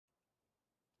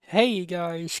Hey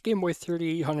guys,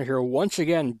 GameBoy3800 here once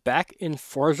again, back in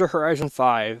Forza Horizon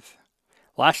 5.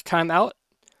 Last time out,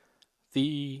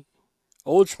 the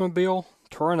Oldsmobile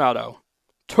Tornado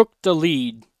took the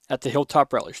lead at the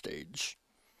Hilltop Rally stage.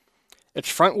 It's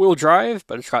front-wheel drive,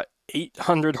 but it's got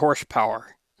 800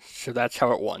 horsepower, so that's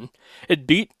how it won. It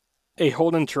beat a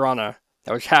Holden Tirana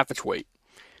that was half its weight.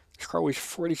 This car weighs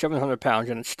 4,700 pounds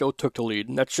and it still took the lead,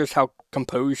 and that's just how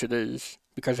composed it is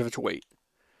because of its weight.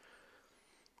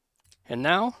 And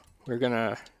now we're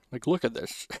gonna look at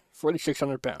this,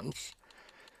 4,600 pounds.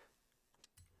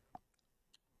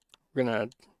 We're gonna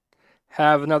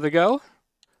have another go,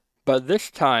 but this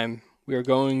time we are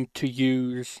going to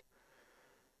use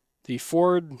the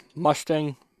Ford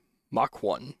Mustang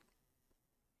Mach1,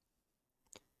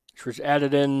 which was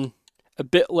added in a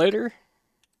bit later,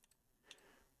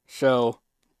 so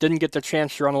didn't get the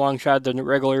chance to run alongside the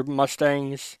regular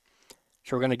Mustangs.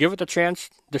 So we're gonna give it a chance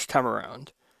this time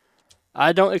around.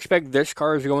 I don't expect this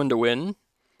car is going to win,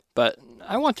 but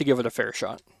I want to give it a fair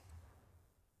shot.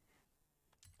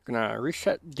 I'm going to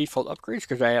reset default upgrades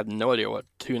because I have no idea what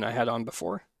tune I had on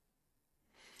before.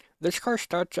 This car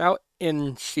starts out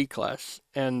in C class,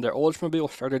 and the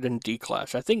Oldsmobile started in D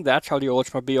class. I think that's how the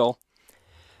Oldsmobile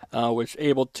was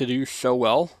able to do so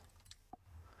well.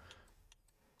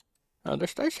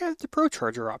 This does have the Pro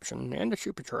Charger option and the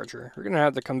Supercharger. We're going to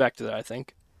have to come back to that, I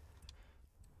think.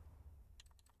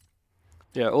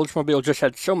 Yeah, Oldsmobile just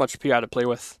had so much PI to play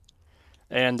with,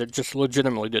 and it just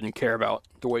legitimately didn't care about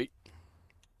the weight.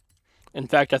 In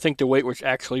fact, I think the weight was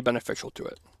actually beneficial to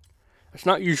it. It's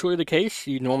not usually the case.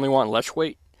 You normally want less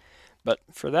weight, but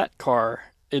for that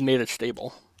car, it made it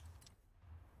stable.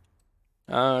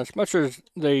 As much as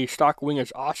the stock wing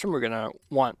is awesome, we're going to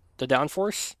want the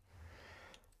downforce.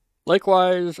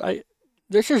 Likewise,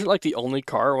 this is like the only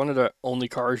car, one of the only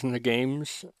cars in the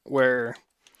games where,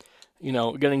 you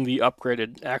know, getting the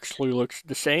upgraded actually looks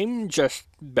the same, just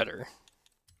better.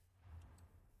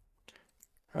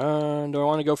 Do I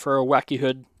want to go for a wacky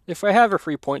hood? If I have a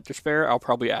free point to spare, I'll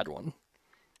probably add one.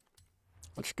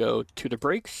 Let's go to the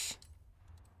brakes.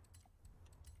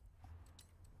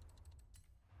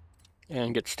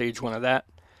 And get stage 1 of that.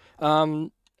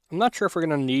 I'm not sure if we're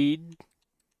going to need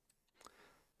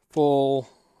full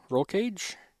roll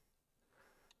cage.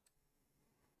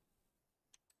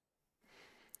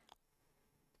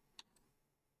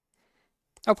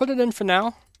 I'll put it in for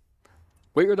now.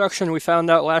 Weight reduction, we found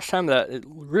out last time that it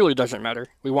really doesn't matter.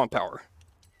 We want power.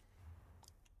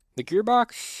 The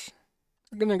gearbox,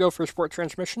 we're going to go for a sport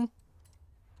transmission.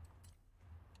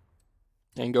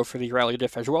 And go for the rally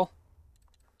diff as well.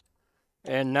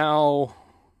 And now,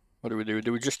 what do we do?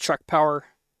 Do we just chuck power?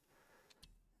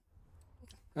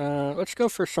 Let's go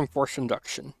for some force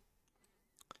induction.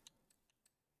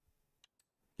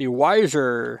 The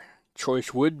wiser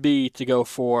choice would be to go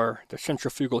for the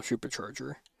centrifugal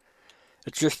supercharger.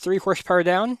 It's just 3 horsepower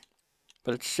down,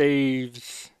 but it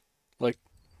saves like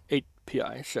 8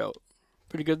 PI, so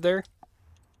pretty good there.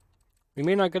 We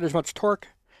may not get as much torque,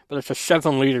 but it's a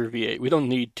 7-liter V8. We don't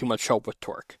need too much help with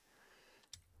torque.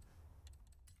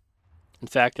 In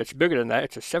fact, it's bigger than that.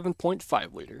 It's a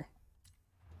 7.5 liter.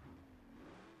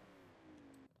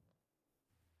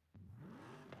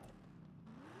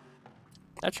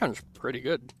 That sounds pretty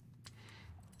good.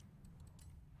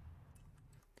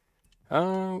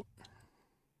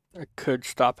 I could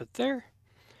stop it there.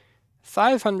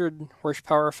 500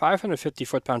 horsepower, 550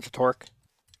 foot-pounds of torque.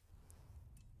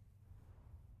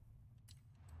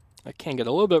 I can get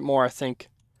a little bit more, I think,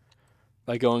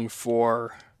 by going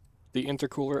for the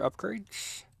intercooler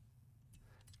upgrades,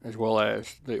 as well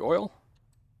as the oil.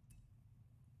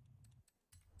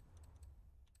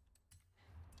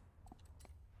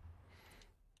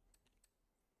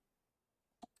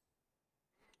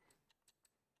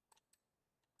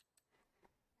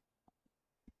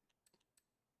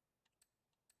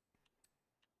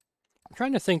 I'm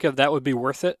trying to think if that would be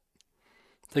worth it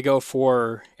to go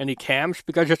for any cams,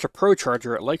 because it's a Pro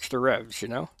Charger, it likes the revs, you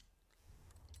know?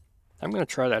 I'm going to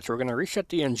try that, so we're going to reset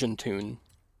the engine tune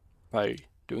by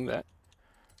doing that.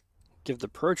 Give the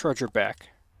Pro Charger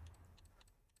back,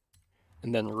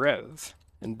 and then rev,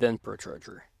 and then Pro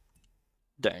Charger.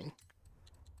 Dang.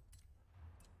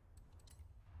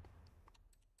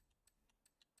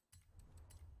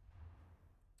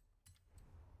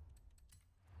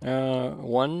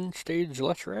 One stage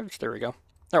less revs, there we go.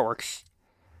 That works.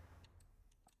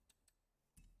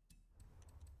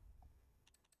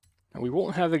 Now we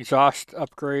won't have exhaust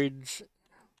upgrades,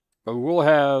 but we will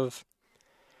have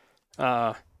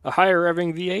a higher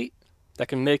revving V8 that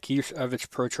can make use of its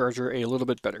Pro Charger a little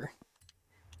bit better.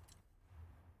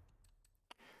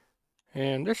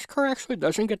 And this car actually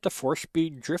doesn't get the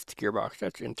 4-speed drift gearbox.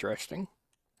 That's interesting.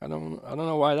 I don't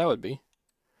know why that would be.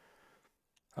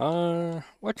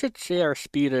 What should say our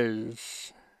speed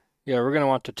is? Yeah, we're gonna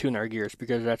want to tune our gears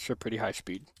because that's a pretty high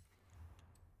speed.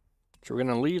 So we're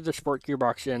gonna leave the sport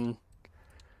gearbox in.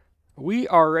 We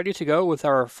are ready to go with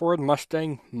our Ford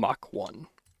Mustang Mach1.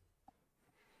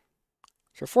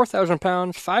 So 4,000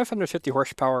 pounds, 550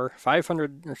 horsepower,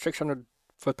 500 or 600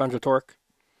 foot-pounds of torque.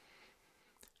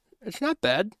 It's not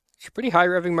bad. It's a pretty high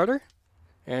revving motor.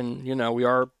 And, you know, we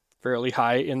are fairly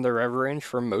high in the rev range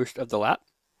for most of the lap.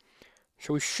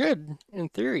 So we should, in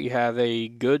theory, have a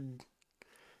good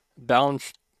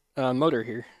balanced motor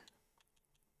here.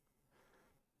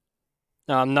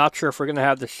 Now, I'm not sure if we're going to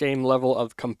have the same level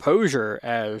of composure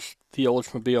as the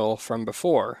Oldsmobile from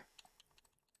before.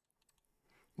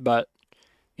 But,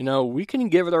 you know, we can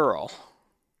give it our all.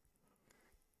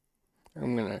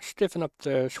 I'm going to stiffen up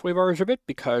the sway bars a bit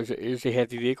because it is a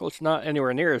heavy vehicle. It's not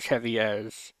anywhere near as heavy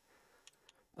as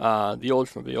the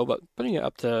Oldsmobile, but putting it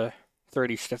up to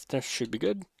 30 stiffness should be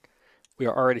good. We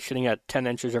are already sitting at 10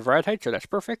 inches of ride height, so that's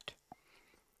perfect.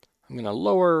 I'm going to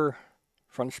lower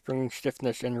front spring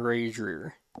stiffness and raise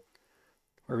rear.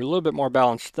 We're a little bit more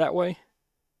balanced that way.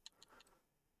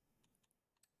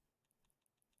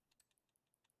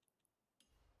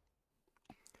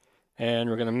 And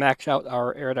we're going to max out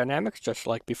our aerodynamics just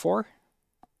like before.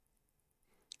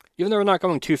 Even though we're not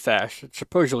going too fast, it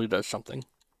supposedly does something.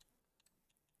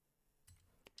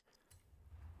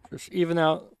 Just even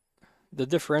out the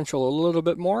differential a little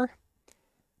bit more.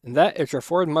 And that is our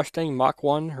Ford Mustang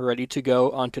Mach1 ready to go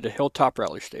onto the Hilltop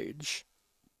Rally stage.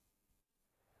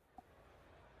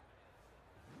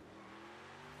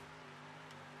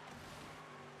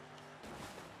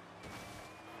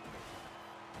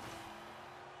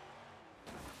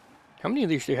 How many of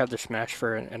these do you have to smash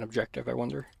for an objective, I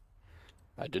wonder?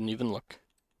 I didn't even look.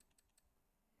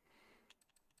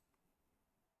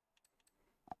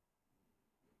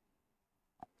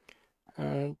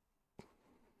 I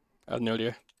have no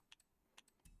idea.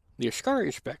 The Ascari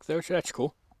is back though, so that's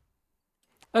cool.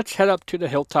 Let's head up to the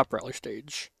Hilltop Rally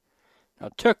stage. Now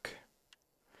it took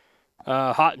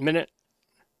a hot minute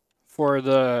for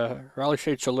the rally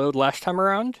stage to load last time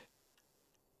around.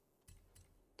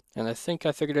 And I think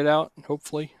I figured it out,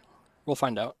 hopefully. We'll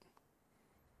find out.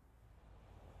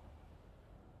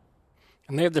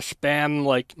 I may have to spam,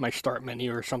 like, my start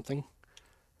menu or something.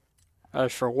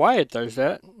 As for why it does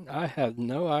that, I have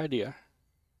no idea.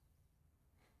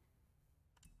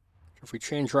 If we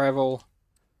change rival,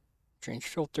 change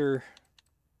filter.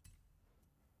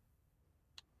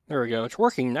 There we go, it's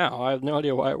working now. I have no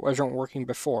idea why it wasn't working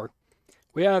before.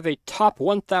 We have a top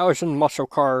 1000 muscle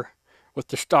car with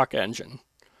the stock engine.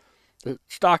 The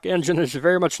stock engine is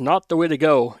very much not the way to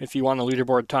go if you want a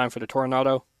leaderboard time for the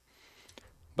Tornado.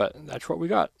 But that's what we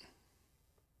got.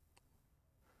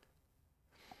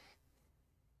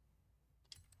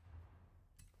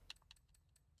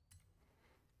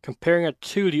 Comparing it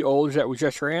to the olds that we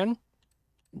just ran,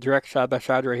 direct side by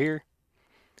side right here,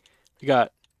 we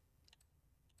got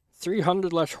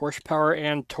 300 less horsepower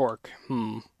and torque.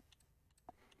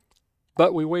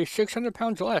 But we weigh 600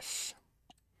 pounds less.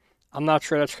 I'm not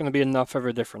sure that's going to be enough of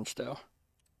a difference, though.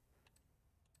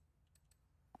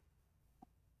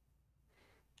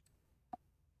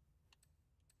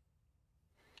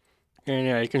 And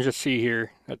yeah, you can just see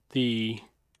here that the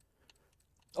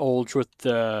olds with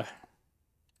the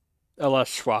LS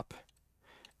swap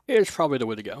is probably the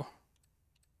way to go.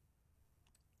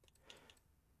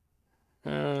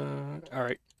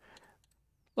 Alright.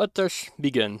 Let us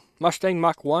begin. Mustang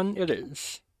Mach1 it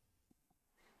is.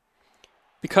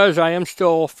 Because I am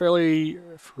still fairly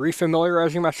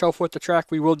refamiliarizing myself with the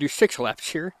track, we will do 6 laps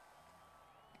here.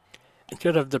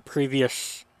 Instead of the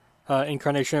previous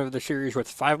incarnation of the series with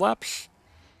 5 laps.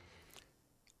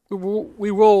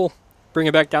 We will bring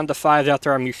it back down to 5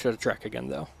 after I'm used to the track again,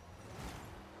 though.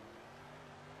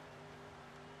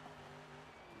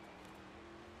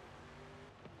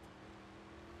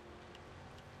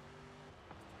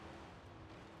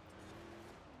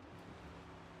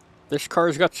 This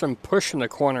car's got some push in the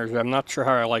corners. I'm not sure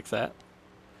how I like that.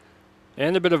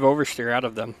 And a bit of oversteer out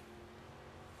of them.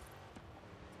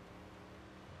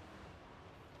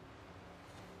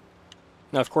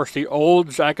 Now, of course, the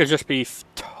olds, I could just be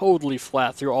totally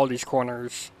flat through all these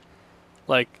corners.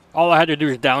 Like, all I had to do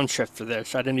was downshift for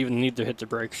this. I didn't even need to hit the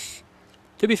brakes.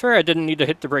 To be fair, I didn't need to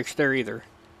hit the brakes there either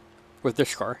with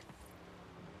this car.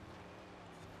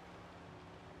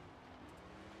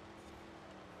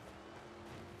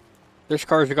 This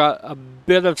car's got a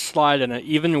bit of slide in it,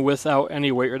 even without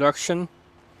any weight reduction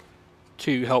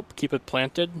to help keep it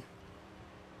planted.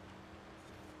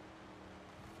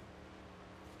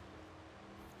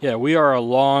 Yeah, we are a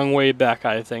long way back,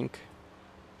 I think.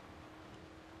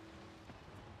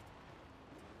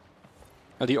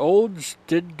 Now, the olds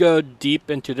did go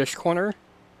deep into this corner,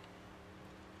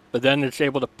 but then it's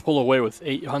able to pull away with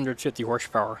 850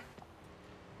 horsepower.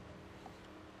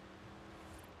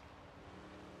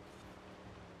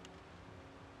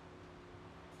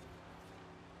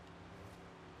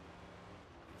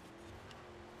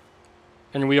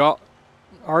 And we all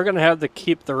are going to have to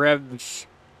keep the revs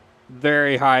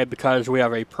very high because we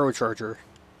have a Pro Charger.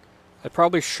 I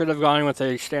probably should have gone with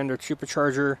a standard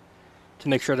supercharger to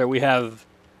make sure that we have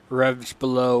revs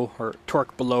below, or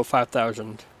torque below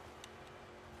 5,000.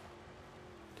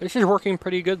 This is working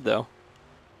pretty good though.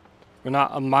 We're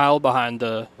not a mile behind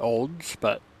the olds,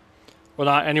 but we're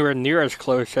not anywhere near as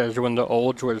close as when the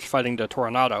olds was fighting the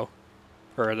Tornado,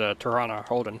 or the Tirana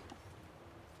Holden.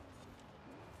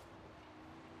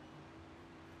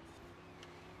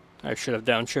 I should have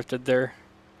downshifted there.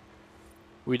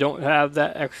 We don't have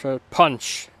that extra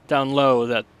punch down low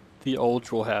that the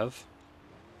olds will have.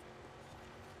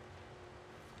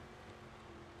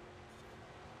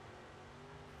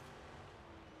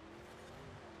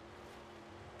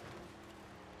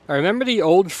 I remember the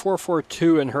old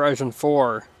 442 in Horizon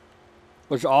 4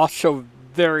 was also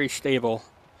very stable.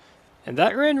 And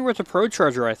that ran with a Pro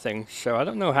Charger, I think. So I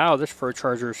don't know how this Pro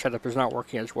Charger setup is not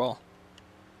working as well.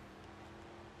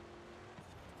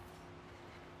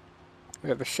 We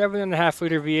have a 7.5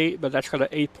 liter V8, but that's got an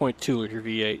 8.2 liter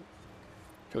V8.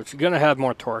 So it's going to have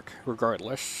more torque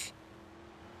regardless.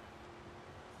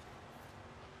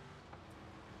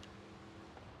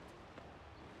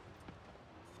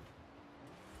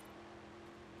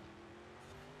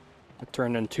 I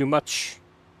turned in too much.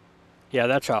 Yeah,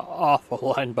 that's an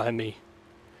awful line by me.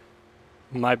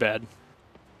 My bad.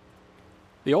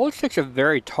 The old takes a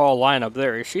very tall line up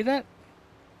there. You see that?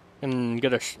 And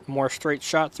get a more straight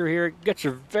shot through here. It gets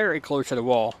you very close to the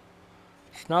wall.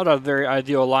 It's not a very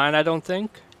ideal line, I don't think.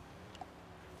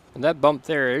 And that bump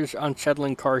there is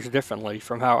unsettling cars differently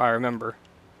from how I remember.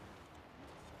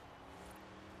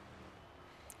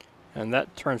 And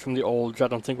that turn from the olds I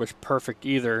don't think was perfect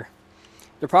either.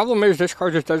 The problem is this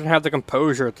car just doesn't have the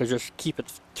composure to just keep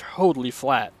it totally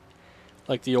flat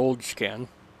like the olds can.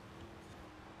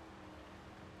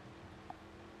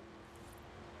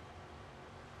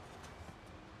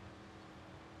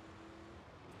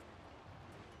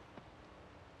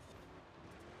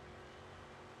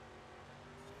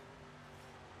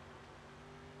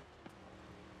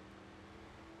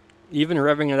 Even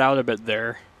revving it out a bit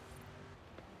there,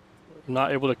 I'm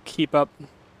not able to keep up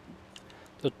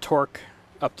the torque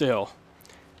up the hill.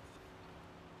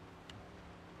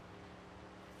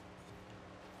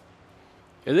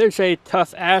 It is a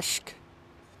tough ask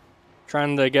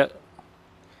trying to get,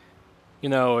 you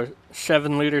know, a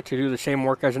 7 liter to do the same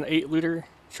work as an 8 liter.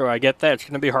 So I get that. It's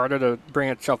going to be harder to bring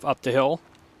itself up the hill.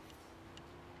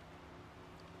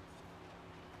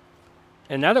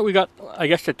 And now that we got, I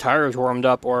guess, the tires warmed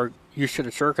up or used to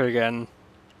the circuit again,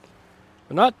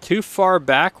 we're not too far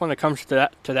back when it comes to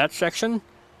that section,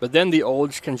 but then the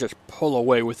olds can just pull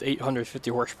away with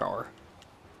 850 horsepower.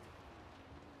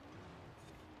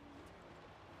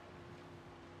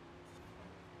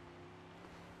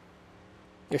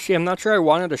 You see, I'm not sure I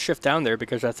wanted to shift down there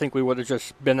because I think we would have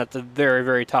just been at the very,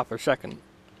 very top of second.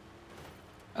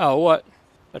 Oh, what?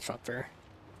 That's not fair.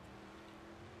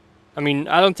 I mean,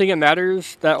 I don't think it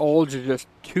matters that olds are just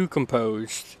too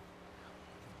composed.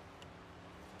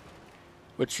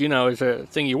 Which, you know, is a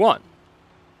thing you want.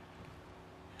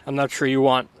 I'm not sure you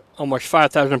want almost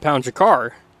 5,000 pounds of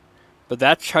car, but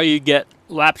that's how you get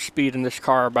lap speed in this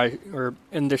car or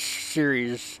in this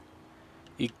series.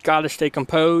 You gotta stay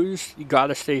composed, you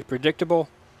gotta stay predictable,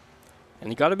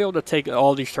 and you gotta be able to take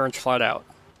all these turns flat out.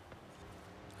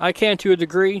 I can to a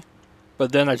degree,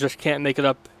 but then I just can't make it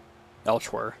up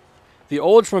elsewhere. The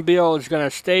Oldsmobile is gonna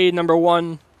stay number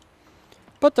 1,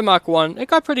 but the Mach1, it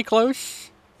got pretty close.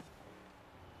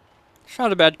 It's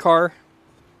not a bad car.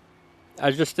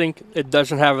 I just think it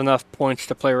doesn't have enough points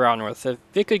to play around with. If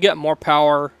it could get more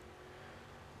power,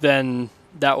 then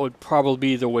that would probably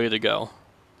be the way to go.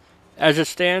 As it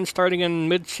stands, starting in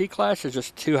mid C-Class is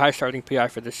just too high starting PI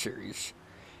for this series.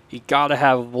 You gotta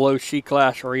have low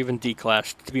C-Class or even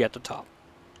D-Class to be at the top.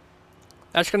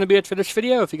 That's going to be it for this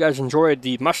video. If you guys enjoyed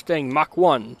the Mustang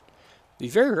Mach1, the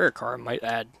very rare car I might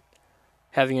add,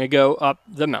 having a go up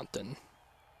the mountain.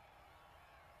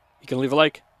 You can leave a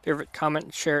like, favorite,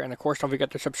 comment, share, and of course don't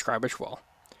forget to subscribe as well.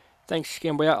 Thanks,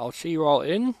 Gameboy. I'll see you all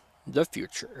in the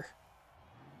future.